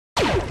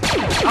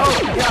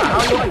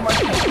like my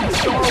fucking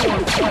Star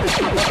Wars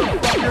Punisher,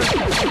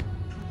 motherfucker.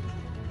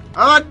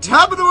 I'm on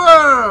top of the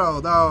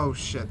world! Oh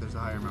shit, there's a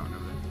higher mountain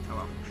over there. Oh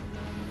well.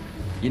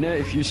 You know,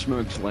 if you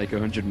smoked like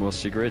 100 more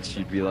cigarettes,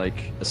 you'd be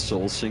like a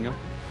soul singer.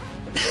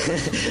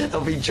 I'll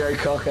be Joe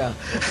Cocker.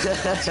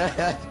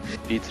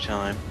 Pizza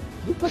time.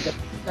 Looks like a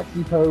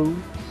sexy pose.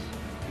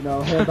 You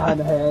know, hand behind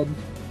the head.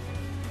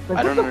 Like,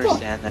 I don't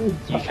understand that.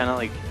 He kind of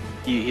like,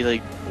 he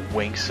like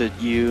winks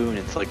at you, and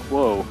it's like,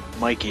 whoa,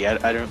 Mikey, I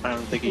don't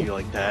think of you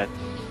like that.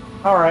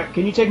 Alright,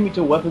 can you take me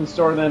to a weapons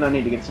store then? I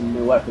need to get some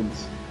new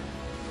weapons.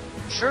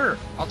 Sure,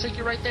 I'll take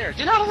you right there.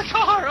 Get out of the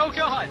car! Oh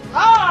god!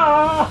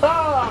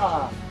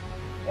 Ah!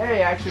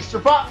 Hey, actually,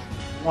 survive!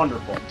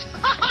 Wonderful.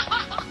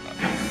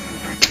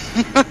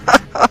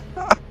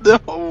 No,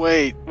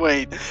 wait.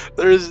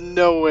 There is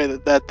no way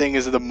that thing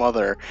is the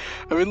mother.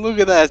 I mean, look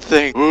at that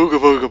thing. Booga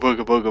booga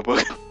booga booga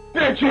booga.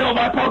 Bitch, heal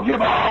my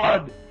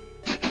Pokemon!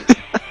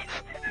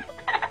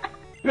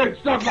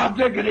 Bitch, suck my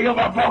dick and heal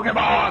my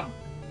Pokemon!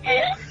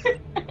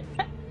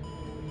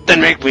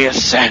 Then make me a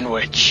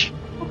sandwich.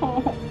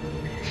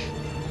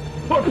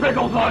 Put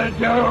pickles on it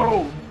too!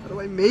 How do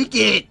I make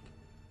it?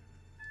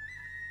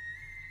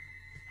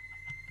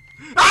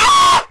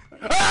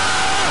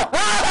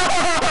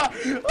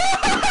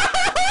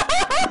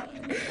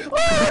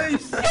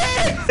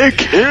 The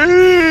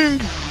king!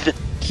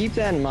 Keep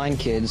that in mind,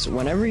 kids.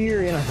 Whenever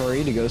you're in a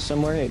hurry to go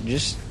somewhere,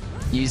 just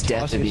Use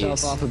death toss abuse.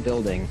 yourself off a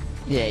building.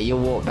 Yeah,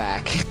 you'll walk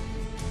back.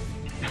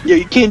 Yo,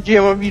 you can't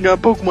jam up, you know,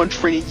 Pokemon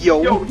training,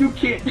 yo. Yo, you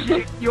can't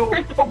shake your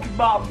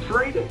Pokemon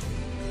training!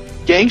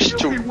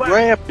 Gangster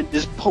rap in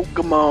this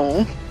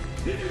Pokemon.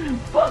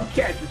 Bug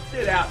catcher,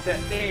 sit out that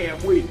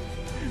damn weed.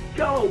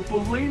 Go,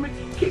 bulimic,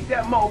 kick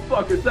that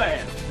motherfucker's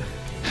ass.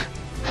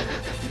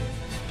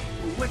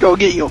 Go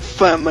get your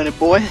fat money,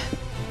 boy.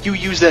 You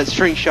use that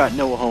string shot,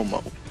 no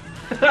homo.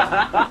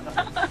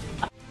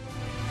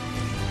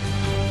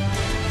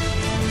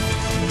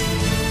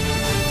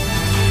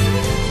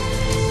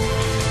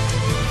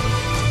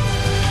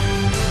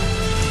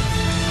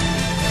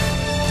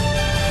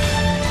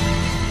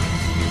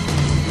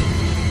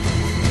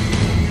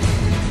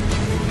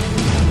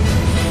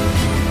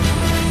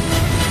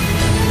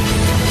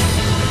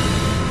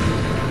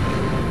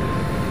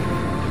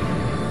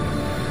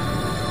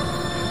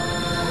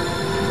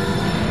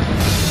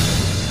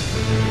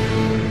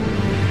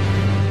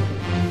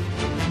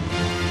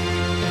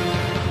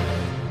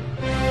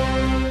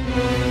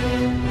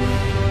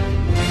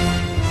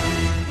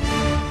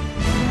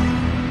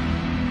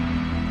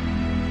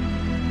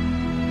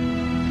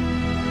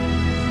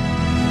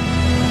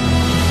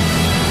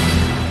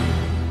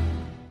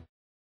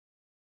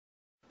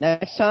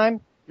 Next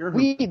time,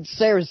 weed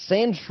Sarah's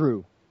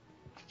Sandshrew.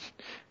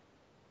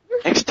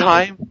 Next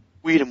time,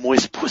 we eat a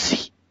moist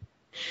pussy.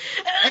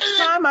 Next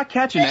time I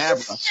catch an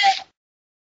Abra,